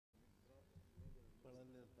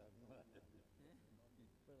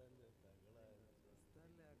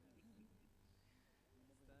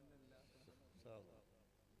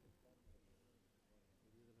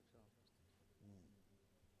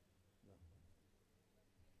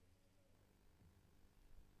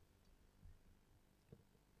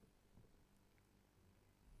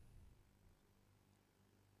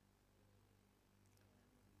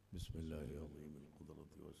بسم الله عظيم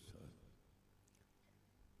القدرة والشان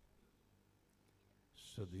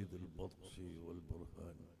شديد البطش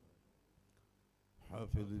والبرهان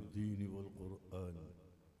حافظ الدين والقرآن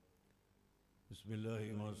بسم الله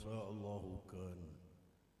ما شاء الله كان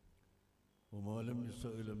وما لم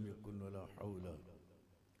يشأ لم يكن ولا حول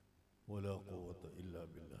ولا قوة إلا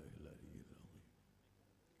بالله العلي العظيم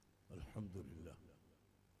الحمد لله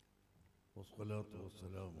والصلاة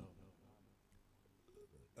والسلام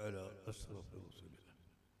على أشرف رسول الله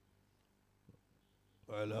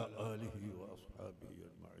وعلى آله وأصحابه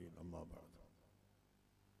أجمعين أما بعد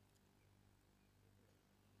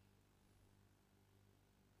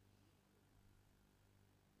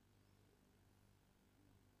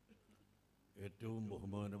ഏറ്റവും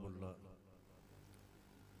ബഹുമാനമുള്ള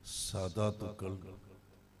സാദാത്തുക്കൾ,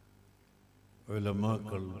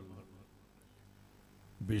 ഉലമാക്കൾ,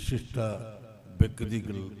 വിശിഷ്ട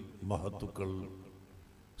വ്യക്തികൾ, മഹത്തുക്കൾ,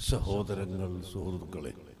 സഹോദരങ്ങൾ,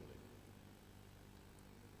 സുഹൃത്തുക്കളെ,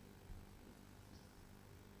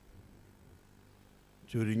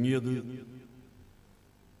 ചുരുങ്ങിയത്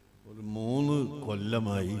ഒരു 3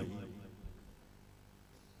 കൊല്ലമായി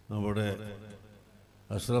നമ്മുടെ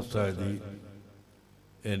അഷ്റഫ് സാദി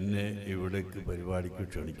എന്നെ ഇവിടേക്ക് പരിപാടിക്ക്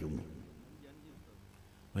ക്ഷണിക്കുന്നു.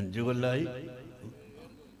 5 കൊല്ലമായി.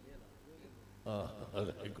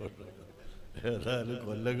 അതായിക്കോട്ടെ, ഏതായാലും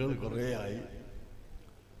കൊല്ലങ്ങൾ കുറേ ആയി.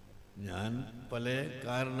 ഞാൻ പല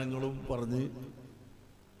കാരണങ്ങളും പറഞ്ഞ്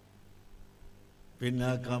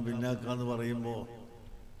പിന്നാക്കാന്ന് പറയുമ്പോൾ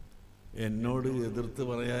എന്നോട് എതിർത്ത്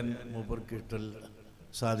പറയാൻ മൂപ്പർക്ക് ഇഷ്ടമല്ല,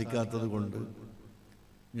 സാധിക്കാത്തത് കൊണ്ട്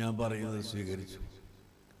ഞാൻ പറയുന്നത് സ്വീകരിച്ചു.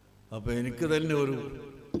 അപ്പോൾ എനിക്ക് തന്നെ ഒരു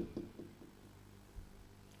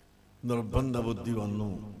നിർബന്ധ ബുദ്ധി വന്നു,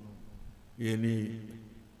 ഇനി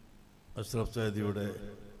അഷ്റഫ് സാദിയുടെ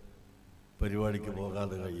പരിപാടിക്ക്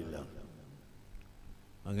പോകാതെ കഴിയില്ല.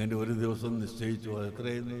 അങ്ങനെ ഒരു ദിവസം നിശ്ചയിച്ചു.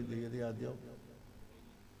 എത്രയായിരുന്നു തീയതി? ആദ്യം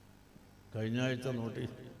കഴിഞ്ഞ ആഴ്ച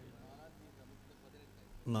നോട്ടീസ്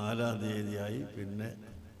 4-ാം തീയതിയായി, പിന്നെ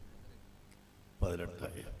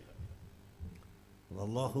 18-ആയി.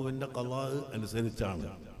 അല്ലാഹുവിൻ്റെ ഖളാ അനുസരിച്ചാണ്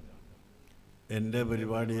എൻ്റെ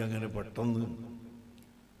പരിപാടി. അങ്ങനെ പെട്ടെന്ന്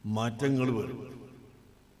മാറ്റങ്ങൾ വരും.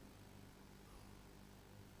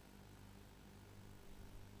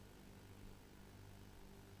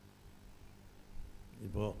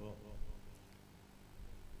 ഇപ്പോൾ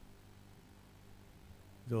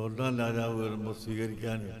ജോർഡാൻ രാജാവ് വരുമ്പോൾ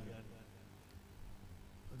സ്വീകരിക്കാൻ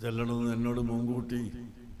ചെല്ലണമെന്ന് എന്നോട് മുൻകൂട്ടി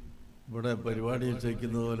ഇവിടെ പരിപാടി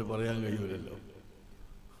നിശ്ചയിക്കുന്നത് പോലെ പറയാൻ കഴിയില്ലല്ലോ.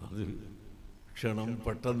 അത് ക്ഷണം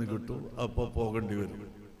പെട്ടെന്ന് കിട്ടും, അപ്പോൾ പോകേണ്ടി വരും.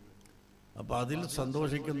 അപ്പം അതിൽ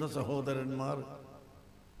സന്തോഷിക്കുന്ന സഹോദരന്മാർ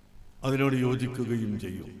അതിനോട് യോജിക്കുകയും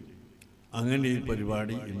ചെയ്യും. അങ്ങനെ ഈ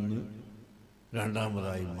പരിപാടി ഇന്ന്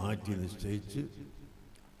 2ാമതായി മാറ്റി നിശ്ചയിച്ച്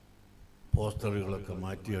പോസ്റ്ററുകളൊക്കെ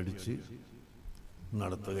മാറ്റി അടിച്ച്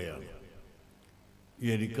നടത്തുകയാണ്.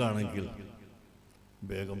 എനിക്കാണെങ്കിൽ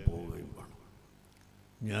വേഗം പോവുകയും വേണം.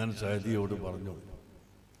 ഞാൻ സാദിയോട് പറഞ്ഞു,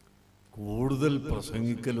 കൂടുതൽ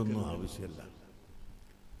പ്രസംഗിക്കലൊന്നും ആവശ്യമില്ല.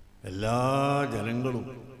 എല്ലാ ജനങ്ങളും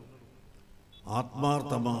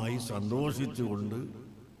ആത്മാർത്ഥമായി സന്തോഷിച്ചുകൊണ്ട്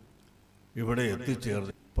ഇവിടെ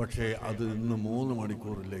എത്തിച്ചേർന്ന്. പക്ഷേ അത് ഇന്ന് 3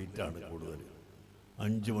 മണിക്കൂർ ലേറ്റാണ്, കൂടുതൽ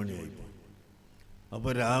 5 മണിയായിപ്പോൾ.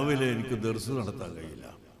 അപ്പോൾ രാവിലെ എനിക്ക് ദർസ് നടത്താൻ കഴിയില്ല.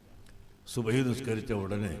 സുബഹി നിസ്കരിച്ച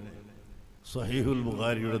ഉടനെ സഹീഹുൽ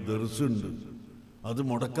ബുഖാരിയുടെ ദർസുണ്ട്, അത്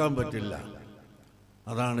മുടക്കാൻ പറ്റില്ല.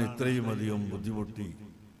 അതാണ് ഇത്രയും അധികം ബുദ്ധിമുട്ടി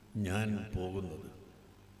ഞാൻ പോകുന്നത്.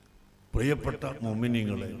 പ്രിയപ്പെട്ട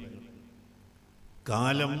മുഅ്മിനീങ്ങളെ,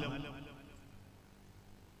 കാലം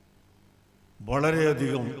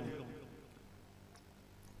വളരെയധികം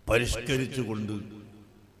പരിഷ്കരിച്ചുകൊണ്ട്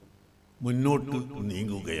മുന്നോട്ട്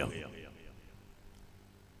നീങ്ങുകയാണ്.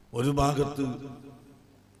 ഒരു ഭാഗത്ത്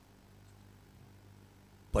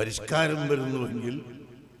പരിഷ്കാരം വരുന്നുവെങ്കിൽ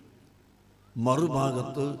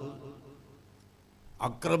മറുഭാഗത്ത്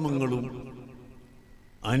അക്രമങ്ങളും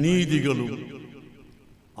അനീതികളും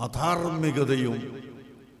അധാർമികതയും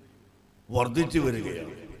വർദ്ധിച്ചു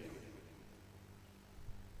വരികയാണ്.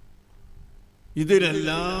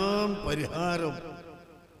 ഇതിനെല്ലാം പരിഹാരം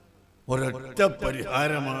ഒരൊറ്റ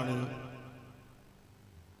പരിഹാരമാണ്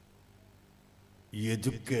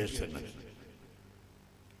എഡ്യൂക്കേഷൻ.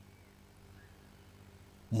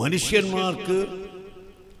 മനുഷ്യന്മാർക്ക്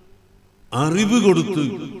അറിവ് കൊടുത്ത്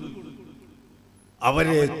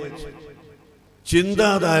അവരെ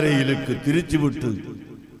ചിന്താധാരയിലേക്ക് തിരിച്ചുവിട്ട്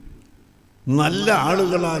നല്ല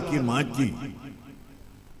ആളുകളാക്കി മാറ്റി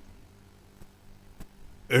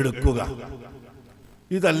എടുക്കുക.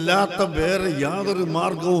 ഇതല്ലാത്ത വേറെ യാതൊരു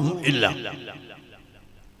മാർഗവും ഇല്ല.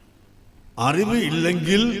 അറിവ്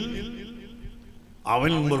ഇല്ലെങ്കിൽ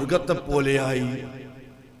അവൻ മൃഗത്തെ പോലെയായി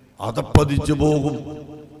അധപ്പതിച്ചു പോകും.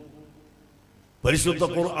 പരിശുദ്ധ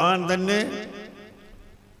ഖുർആൻ തന്നെ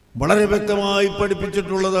വളരെ വ്യക്തമായി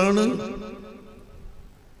പഠിപ്പിച്ചിട്ടുള്ളതാണ്.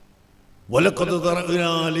 വലഖദ്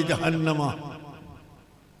ദറഅനാ ലിജഹന്നമ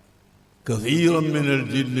കസീറൻ മിനൽ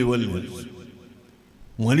ജിന്നി വൽ ഇൻസ്.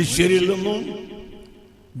 മനുഷ്യരിൽ നിന്നും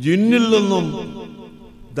ജിന്നിൽ നിന്നും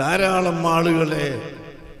ധാരാളം ആളുകളെ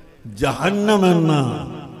ജഹന്നമെന്ന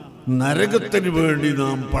നരകത്തിന് വേണ്ടി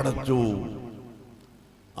നാം പടച്ചു.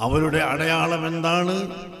 അവരുടെ അടയാളം എന്താണ്?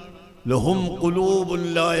 ലഹും ഖുലൂബുൻ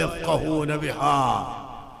ലാ യഫ്ഖഹൂന ബിഹാ.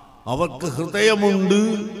 അവർക്ക് ഹൃദയമുണ്ട്,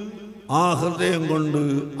 ആ ഹൃദയം കൊണ്ട്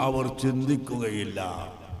അവർ ചിന്തിക്കുകയില്ല.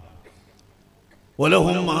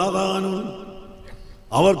 വലഹും ആദാനുൻ,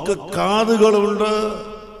 അവർക്ക് കാതുകളുണ്ട്,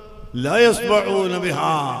 ലാ യസ്മഊന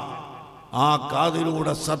ബിഹാ. ആ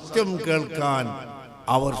കാതിലൂടെ സത്യം കേൾക്കാൻ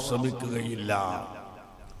അവർ ശ്രമിക്കുകയില്ല.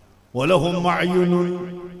 വലഹും അഅ്യുനുൻ,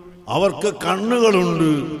 അവർക്ക്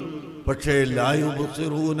കണ്ണുകളുണ്ട്, പക്ഷേ ലാ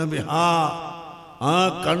യുബ്സിറൂന ബിഹാ. ആ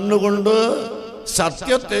കണ്ണുകൊണ്ട്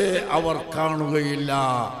സത്യത്തെ അവർ കാണുകയില്ല.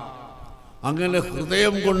 അങ്ങനെ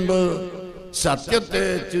ഹൃദയം കൊണ്ട് സത്യത്തെ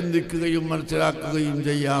ചിന്തിക്കുകയും മനസ്സിലാക്കുകയും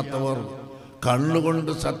ചെയ്യാത്തവർ,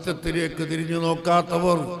 കണ്ണുകൊണ്ട് സത്യത്തിലേക്ക് തിരിഞ്ഞു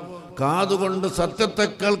നോക്കാത്തവർ, കാതുകൊണ്ട് സത്യത്തെ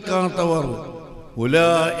കേൾക്കാത്തവർ,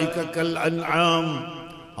 ഉലൈക കൽ അൻആം,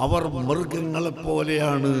 അവർ മൃഗങ്ങളെ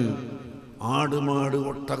പോലെയാണ്. ആടുമാട്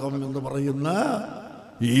ഒട്ടകം എന്ന് പറയുന്ന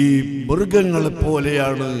ഈ മൃഗങ്ങളെ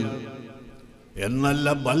പോലെയാണ്. എന്നല്ല,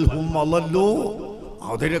 ബൽഹും അളല്ലു,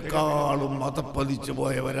 അതിനേക്കാളും മതപ്പതിച്ചു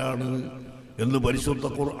പോയവരാണ് എന്ന് പരിശുദ്ധ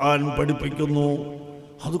ഖുർആൻ പഠിപ്പിക്കുന്നു.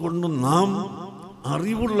 അതുകൊണ്ട് നാം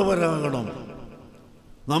അറിവുള്ളവരാകണം.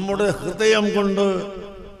 നമ്മുടെ ഹൃദയം കൊണ്ട്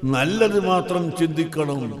നല്ലത് മാത്രം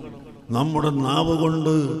ചിന്തിക്കണം. നമ്മുടെ നാവ്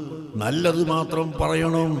കൊണ്ട് നല്ലത് മാത്രം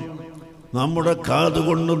പറയണം. നമ്മുടെ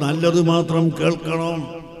കാതുകൊണ്ട് നല്ലത് മാത്രം കേൾക്കണം.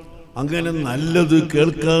 അങ്ങനെ നല്ലത്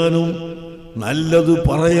കേൾക്കാനും നല്ലത്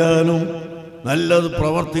പറയാനും നല്ലത്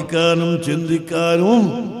പ്രവർത്തിക്കാനും ചിന്തിക്കാനും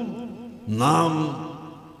നാം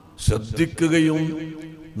ശ്രദ്ധിക്കുകയും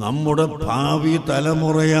നമ്മുടെ ഭാവി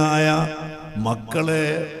തലമുറയായ മക്കളെ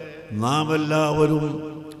നാം എല്ലാവരും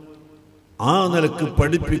ആ നിലക്ക്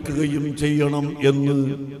പഠിപ്പിക്കുകയും ചെയ്യണം എന്ന്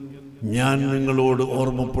ഞാൻ നിങ്ങളോട്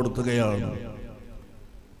ഓർമ്മപ്പെടുത്തുകയാണ്.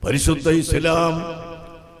 പരിശുദ്ധ ഇസ്ലാം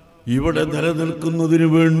ഇവിടെ നിലനിൽക്കുന്നതിന്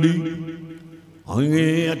വേണ്ടി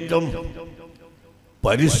അങ്ങേയറ്റം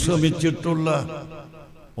പരിശ്രമിച്ചിട്ടുള്ള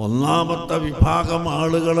ഒന്നാമത്തെ വിഭാഗം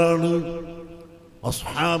ആളുകളാണ്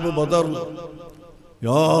അസ്ഹാബ് ബദർ.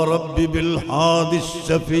 യാ റബ്ബി ബിൽ ഹാദിസ്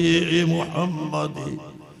ശഫീഇ മുഹമ്മദി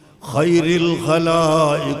ഖൈറിൽ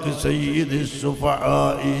ഖലായിഖ് സയ്യിദിസ്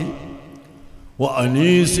സുഫആഇ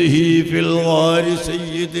വഅനീസിഹി ഫിൽ ഗാരി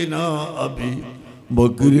സയ്യിദിനാ അബി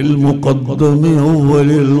ബക്രിൽ മുഖദ്ദമി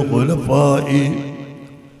അവ്വലിൽ ഖുലഫാഇ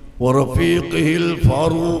ورفيقه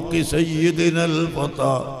الفاروق سيدنا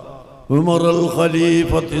الفتى عمر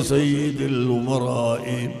الخليفة سيد الأمراء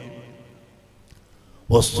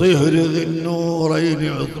والصهر ذي النورين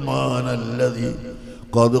عثمان الذي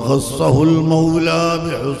قد خصه المولى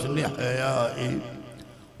بحسن حياء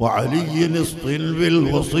وعلي الصلب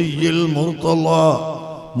الوصي المرتضى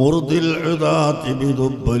مرضي العداة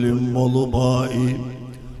بدبل وضباء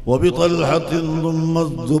وبطلحة ثم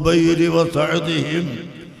الزبير وسعدهم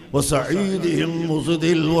وسعيدهم مصد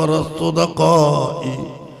الورى الصدقاء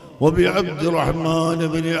وبعبد الرحمن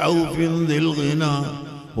بن عوف ذي الغنى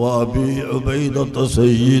وأبي عبيدة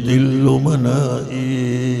سيد الأمناء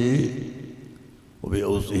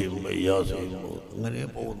وبأوسهم وإياسهم. അങ്ങനെ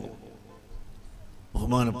പോകുന്നു.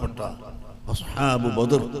 ബഹുമാനപ്പെട്ട അസ്ഹാബ്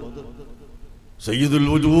ബദർ, സയ്യിദുൽ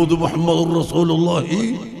വജൂദ് മുഹമ്മദുർ റസൂലുള്ളാഹി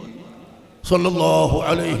സ്വല്ലല്ലാഹു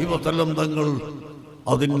അലൈഹി വസല്ലം തങ്ങൾ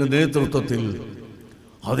അതിൻ്റെ നേതൃത്വത്തിൽ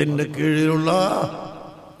അതിൻ്റെ കീഴിലുള്ള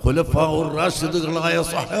ഖുലഫാഉർ റാഷിദുകളായ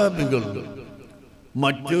സഹാബികൾ,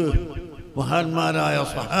 മറ്റ് മഹാന്മാരായ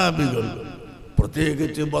സഹാബികൾ,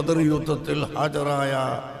 പ്രത്യേകിച്ച് ബദർ യുദ്ധത്തിൽ ഹാജരായ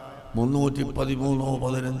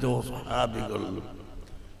 313-15 സഹാബികൾ.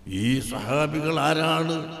 ഈ സഹാബികൾ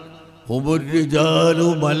ആരാണ്? ഹുമുർ റിജാലു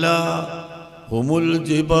മലാ ഹുമുൽ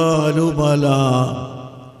ജിബാലു മലാ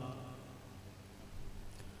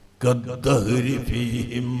കദ്ദഹരി ഫീ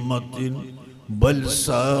ഹിമ്മത്തിൻ ബൽ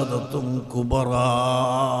സാദത്തും കുബറാ.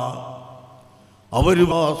 അവര്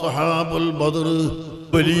സഹാബുൽ ബദർ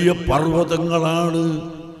വലിയ പർവ്വതങ്ങളാണ്.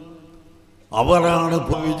 അവരാണ്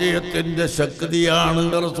വിജയത്തിന്റെ ശക്തിയാണ്.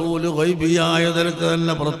 റസൂൽ ഗൈബിയായ നിലക്ക്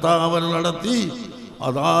തന്നെ പ്രസ്താവന നടത്തി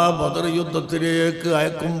അതാ ബദർ യുദ്ധത്തിലേക്ക്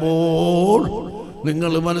അയക്കുമ്പോൾ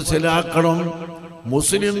നിങ്ങൾ മനസ്സിലാക്കണം,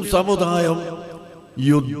 മുസ്ലിം സമുദായം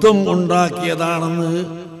യുദ്ധം ഉണ്ടാക്കിയതാണെന്ന്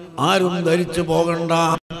ആരും ധരിച്ചു പോകണ്ട.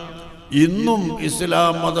 ഇന്നും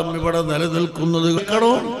ഇസ്ലാം മതം ഇവിടെ നിലനിൽക്കുന്നത്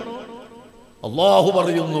കേൾക്കണോ? അല്ലാഹു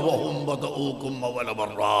പറയുന്നു വഹും ബദഊകും അവല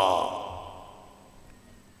മറ.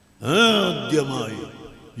 ആദ്യമായി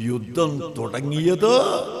യുദ്ധം തുടങ്ങിയത്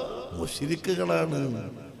മുശ്രിക്കുകളാണ്.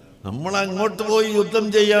 നമ്മൾ അങ്ങോട്ട് പോയി യുദ്ധം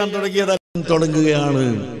ചെയ്യാൻ തുടങ്ങുകയാണ്.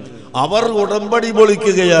 അവർ ഉടമ്പടി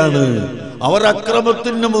പൊളിക്കുകയാണ്. അവർ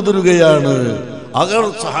അക്രമത്തിന് മുതിരുകയാണ്. അവർ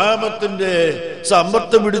സഹാബത്തിന്റെ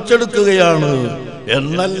സമ്പത്ത് പിടിച്ചെടുക്കുകയാണ്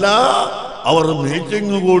എന്നല്ല, അവർ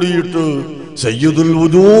മീറ്റിംഗ് കൂടിയിട്ട് സയ്യിദുൽ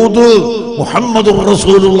വജൂദ് മുഹമ്മദുർ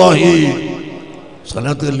റസൂലുള്ളാഹി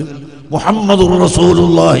മുഹമ്മദുർ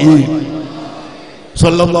റസൂലുള്ളാഹി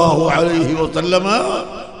സല്ലല്ലാഹു അലൈഹി വസല്ലമ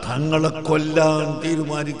തങ്ങളെ കൊല്ലാൻ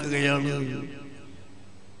തീരുമാനിക്കുകയാണ്.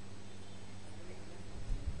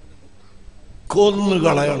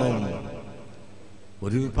 കൊന്നുകളയണം.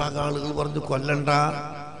 ഒരു വിഭാഗം ആളുകൾ പറഞ്ഞു കൊല്ലണ്ട,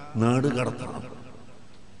 നാട് കടത്തണം.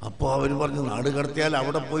 അപ്പോൾ അവർ പറഞ്ഞു നാട് കടത്തിയാൽ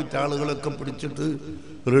അവിടെ പോയിട്ട് ആളുകളൊക്കെ പിടിച്ചിട്ട്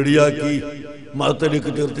റെഡിയാക്കി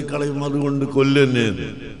മതത്തിലേക്ക് ചേർത്തിക്കളയും, അതുകൊണ്ട് കൊല്ലുന്നെ.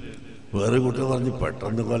 വേറെ കൂട്ടർ പറഞ്ഞു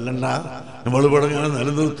പെട്ടെന്ന് കൊല്ലണ്ട, നമ്മളിവിടെ ഇങ്ങനെ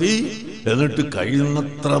നിലനിർത്തി എന്നിട്ട്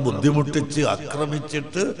കഴിയുന്നത്ര ബുദ്ധിമുട്ടിച്ച്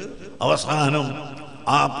ആക്രമിച്ചിട്ട് അവസാനം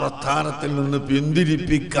ആ പ്രസ്ഥാനത്തിൽ നിന്ന്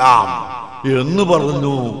പിന്തിരിപ്പിക്കാം എന്ന്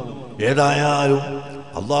പറഞ്ഞു. ഏതായാലും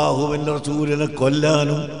അല്ലാഹുവിന്റെ റസൂലിനെ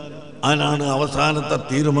കൊല്ലാനും അതിനാണ് അവസാനത്തെ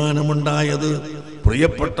തീരുമാനമുണ്ടായത്.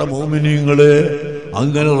 പ്രിയപ്പെട്ട മോമിനീങ്ങളെ,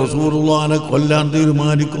 അങ്ങനെ റസൂലുള്ളാഹിനെ കൊല്ലാൻ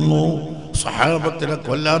തീരുമാനിക്കുന്നു, സഹാബത്തിനെ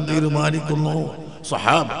കൊല്ലാൻ തീരുമാനിക്കുന്നു,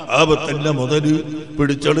 സഹാബത്തിന്റെ മുതല്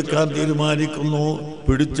പിടിച്ചെടുക്കാൻ തീരുമാനിക്കുന്നു,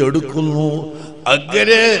 പിടിച്ചെടുക്കുന്നു.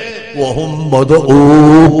 അങ്ങനെ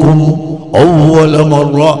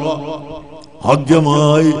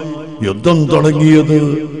ആദ്യമായി യുദ്ധം തുടങ്ങിയത്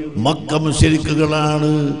മക്ക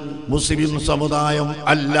മുശ്രിക്കുകളാണ്, മുസ്ലിം സമുദായം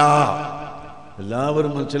അല്ല.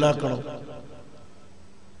 എല്ലാവരും മനസ്സിലാക്കണം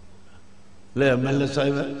അല്ലേ? MLA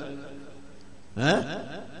സാഹിബ്,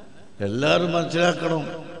 എല്ലാവരും മനസ്സിലാക്കണം.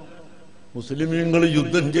 മുസ്ലിമീങ്ങൾ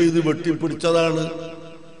യുദ്ധം ചെയ്ത് വെട്ടിപ്പിടിച്ചതാണ്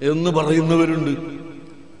എന്ന് പറയുന്നവരുണ്ട്.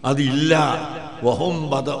 അതില്ല. വഹും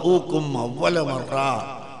ബദഊകും അവ്വല മറ.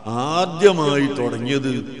 ആദ്യമായി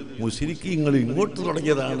തുടങ്ങിയത് മുശ്രിക്കീങ്ങൾ ഇങ്ങോട്ട്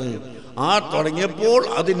തുടങ്ങിയതാണ്. ആ തുടങ്ങിയപ്പോൾ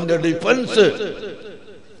അതിന്റെ ഡിഫൻസ്,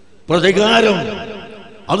 പ്രതികാരം,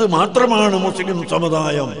 അത് മാത്രമാണ് മുസ്ലിം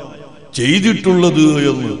സമുദായം ചെയ്തിട്ടുള്ളത്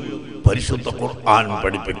എന്ന് പരിശുദ്ധ ഖുർആൻ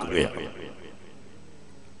പഠിപ്പിക്കുകയാണ്.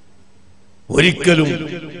 ഒരിക്കലും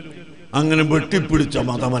അങ്ങനെ വെട്ടിപ്പിടിച്ച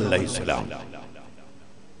മതമല്ല ഇസ്ലാം,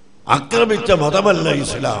 ആക്രമിച്ച മതമല്ല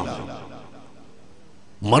ഇസ്ലാം.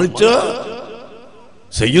 മറിച്ച്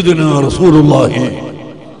സയ്യിദുനാ റസൂലുള്ളാഹി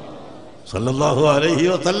സല്ലല്ലാഹു അലൈഹി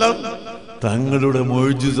വസല്ലം തങ്ങളുടെ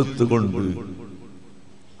മുഅ്ജിസത്ത് കൊണ്ട്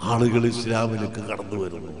ആളുകൾ ഇസ്ലാമിലേക്ക് കടന്നു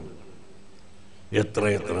വരുന്നു.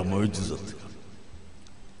 എത്രയെത്ര മുഅ്ജിസത്ത്!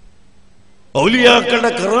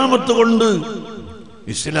 ഔലിയാക്കളുടെ കറാമത്ത് കൊണ്ട്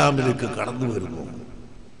ഇസ്ലാമിലേക്ക് കടന്നു വരുന്നു.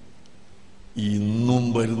 ഇന്നും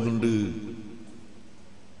വരുന്നുണ്ട്.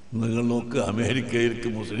 നിങ്ങൾ നോക്ക്, അമേരിക്കയിലേക്ക്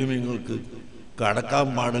മുസ്ലിമീങ്ങൾക്ക് കടക്കാൻ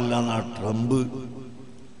പാടില്ല എന്നാ ട്രംപ്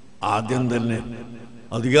ആദ്യം തന്നെ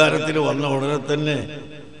അധികാരത്തിൽ വന്ന ഉടനെ തന്നെ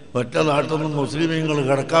ഒറ്റ നാട്ടിൽ നിന്നും മുസ്ലിമീങ്ങൾ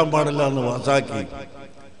കടക്കാൻ പാടില്ല എന്ന് പാസാക്കി.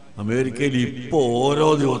 അമേരിക്കയിൽ ഇപ്പോൾ ഓരോ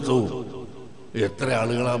ദിവസവും എത്ര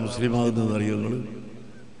ആളുകളാ മുസ്ലിമാകുന്നതെന്ന് അറിയോ നിങ്ങൾ?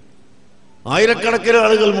 ആയിരക്കണക്കിന്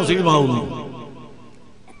ആളുകൾ മുസ്ലിമാവുന്നു.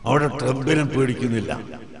 അവിടെ ട്രംപിനെ പേടിക്കുന്നില്ല,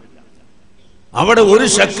 അവിടെ ഒരു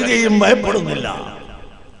ശക്തിയെയും ഭയപ്പെടുന്നില്ല.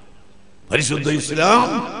 പരിശുദ്ധ ഇസ്ലാം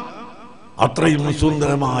അത്രയും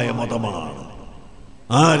സുന്ദരമായ മതമാണ്.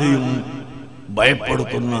 ആരെയും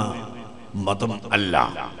ഭയപ്പെടുത്തുന്ന മതം അല്ല,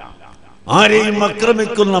 ആരെയും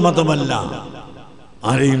ആക്രമിക്കുന്ന മതമല്ല,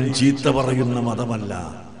 ആരെയും ചീത്ത പറയുന്ന മതമല്ല.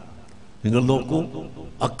 നിങ്ങൾ നോക്കൂ,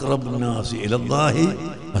 അഖ്റബുന്നാസി ഇലല്ലാഹി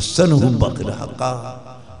അഹ്സനുഹും ഖൽഖ.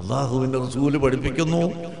 അല്ലാഹുവിന്റെ റസൂൽ പഠിപ്പിക്കുന്നു,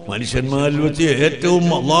 മനുഷ്യന്മാരിൽ വെച്ച് ഏറ്റവും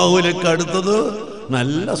അല്ലാഹുവിലേക്ക് അടുത്തത്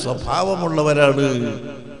നല്ല സ്വഭാവമുള്ളവരാണ്.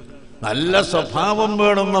 നല്ല സ്വഭാവം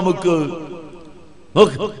വേണം നമുക്ക്.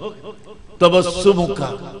 തബസ്സുമുക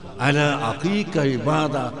അലാ അഖീക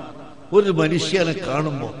ഇബാദ. ഒരു മനുഷ്യനെ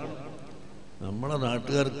കാണുമ്പോൾ നമ്മളെ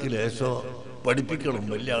നാട്ടുകാർക്ക് ലേശോ പഠിപ്പിക്കണം,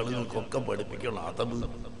 വലിയ ആളുകൾക്കൊക്കെ പഠിപ്പിക്കണം. അതബ്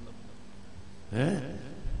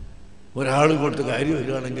ഒരാൾ കൊണ്ട് കാര്യം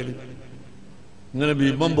വരികയാണെങ്കിൽ ഇങ്ങനെ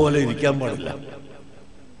ബിംബം പോലെ ഇരിക്കാൻ പാടില്ല.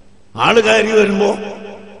 ആള് കാര്യം വരുമ്പോ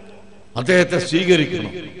അദ്ദേഹത്തെ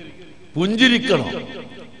സ്വീകരിക്കണം, പുഞ്ചിരിക്കണം.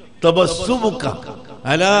 തബസ്സുമുക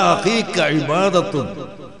അലാ അഖീക ഇബാദത്തുൻ.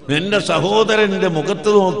 നിന്റെ സഹോദരന്റെ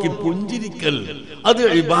മുഖത്ത് നോക്കി പുഞ്ചിരിക്കൽ, അത്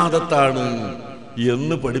ഇബാദത്താണ്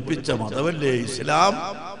എന്ന് പഠിപ്പിച്ച മതമല്ലേ ഇസ്ലാം.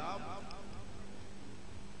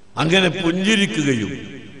 അങ്ങനെ പുഞ്ചിരിക്കുകയും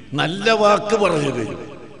നല്ല വാക്ക് പറയുകയും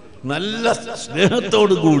നല്ല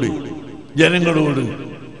സ്നേഹത്തോടു കൂടി ജനങ്ങളോട്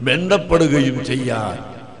ബന്ധപ്പെടുകയും ചെയ്യാൻ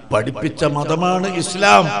പഠിപ്പിച്ച മതമാണ്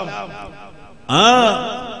ഇസ്ലാം. ആ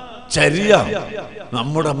ചര്യ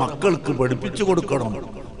നമ്മുടെ മക്കൾക്ക് പഠിപ്പിച്ചു കൊടുക്കണം,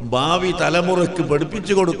 ഭാവി തലമുറയ്ക്ക്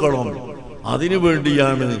പഠിപ്പിച്ചു കൊടുക്കണം. അതിനു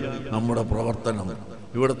വേണ്ടിയാണ് നമ്മുടെ പ്രവർത്തനം.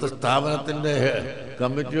 ഇവിടുത്തെ സ്ഥാപനത്തിന്റെ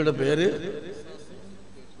കമ്മിറ്റിയുടെ പേര്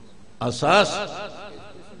അസാസ്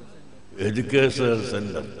എഡ്യൂക്കേഷണൽ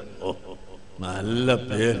സെന്റർ. ഓ, നല്ല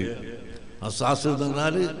പേര്. അസാസ് എന്ന്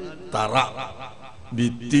പറഞ്ഞാല് തറ,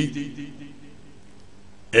 ഭിത്തി.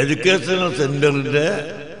 എഡ്യൂക്കേഷണൽ സെന്ററിന്റെ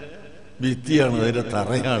ഭിത്തിയാണ്, അതിന്റെ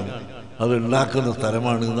തറയാണ്, അത് ഉണ്ടാക്കുന്ന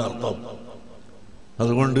സ്ഥലമാണ് എന്നർത്ഥം.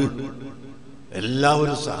 അതുകൊണ്ട്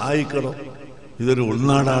എല്ലാവരും സഹായിക്കണം. ഇതൊരു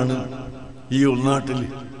ഉൾനാടാണ്. ഈ ഉൾനാട്ടിൽ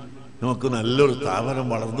നമുക്ക് നല്ലൊരു സ്ഥാപനം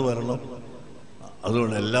വളർന്നു വരണം.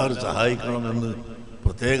 അതുകൊണ്ട് എല്ലാവരും സഹായിക്കണമെന്ന്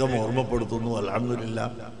പ്രത്യേകം ഓർമ്മപ്പെടുത്തുന്നു.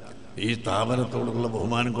 അൽഹംദുലില്ലാഹ്, ഈ സ്ഥാപനത്തോടുള്ള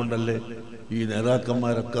ബഹുമാനം കൊണ്ടല്ലേ ഈ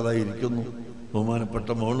നേതാക്കന്മാരൊക്കെ അതായിരിക്കുന്നു. ബഹുമാനപ്പെട്ട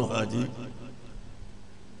മൗലു ഹാജി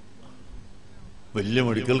വലിയ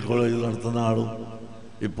മെഡിക്കൽ കോളേജ് നടത്തുന്ന ആളും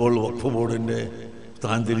ഇപ്പോൾ വഖഫ് ബോർഡിൻ്റെ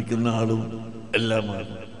സ്ഥാനത്തിരിക്കുന്ന ആളും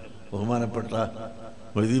എല്ലാമാണ്. ബഹുമാനപ്പെട്ട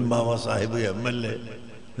മൊയ്തീൻ ബാബ സാഹിബ് MLA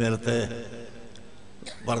നേരത്തെ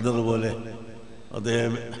പറഞ്ഞതുപോലെ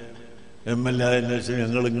അദ്ദേഹം MLA ആയതിനു ശേഷം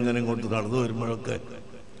ഞങ്ങളിങ്ങനെ ഇങ്ങോട്ട് നടന്നു വരുമ്പോഴൊക്കെ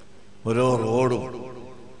ഓരോ റോഡും,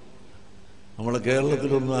 നമ്മുടെ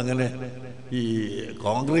കേരളത്തിലൊന്നും അങ്ങനെ ഈ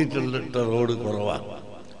കോൺക്രീറ്റ് ഇട്ട റോഡ് കുറവാണ്.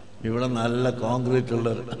 ഇവിടെ നല്ല കോൺക്രീറ്റ് ഉള്ള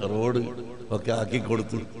റോഡ് ഒക്കെ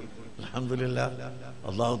ആക്കിക്കൊടുത്തു. അൽഹംദുലില്ലാഹ്,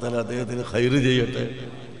 അല്ലാഹു തആല അദ്ദേഹത്തിന് ഖൈറ് ചെയ്യട്ടെ.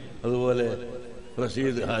 അതുപോലെ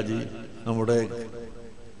റഷീദ് ഹാജി നമ്മുടെ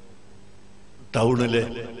ടൗണിലെ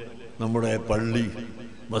നമ്മുടെ പള്ളി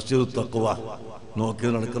മസ്ജിദ് തഖ്വ നോക്കി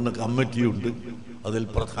നടക്കുന്ന കമ്മിറ്റിയുണ്ട്. അതിൽ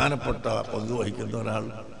പ്രധാനപ്പെട്ട പങ്ക് വഹിക്കുന്ന ഒരാൾ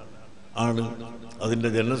ആണ് അതിൻ്റെ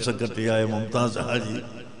ജനറൽ സെക്രട്ടറിയായ മുംതാസ് ഹാജി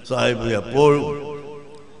സാഹിബ്. എപ്പോഴും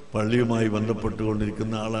പള്ളിയുമായി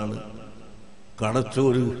ബന്ധപ്പെട്ടുകൊണ്ടിരിക്കുന്ന ആളാണ്.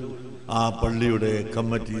 കടച്ചൂർ ആ പള്ളിയുടെ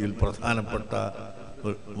കമ്മിറ്റിയിൽ പ്രധാനപ്പെട്ട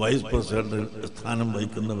വൈസ് പ്രസിഡന്റ് സ്ഥാനം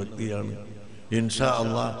വഹിക്കുന്ന വ്യക്തിയാണ്. ഇൻഷാ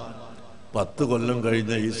അല്ലാഹ് 10 കൊല്ലം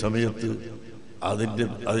കഴിഞ്ഞ ഈ സമയത്ത്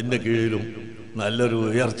അതിൻ്റെ കീഴിലും നല്ലൊരു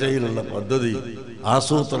ഉയർച്ചയിലുള്ള പദ്ധതി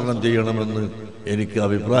ആസൂത്രണം ചെയ്യണമെന്ന് എനിക്ക്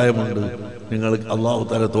അഭിപ്രായമുണ്ട്. നിങ്ങൾ അല്ലാഹു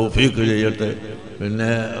തആല തൗഫീഖ് ചെയ്യട്ടെ. പിന്നെ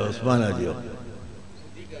ഉസ്മാൻ ഹാജിയോ,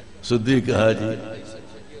 സിദ്ദീഖ് ഹാജി,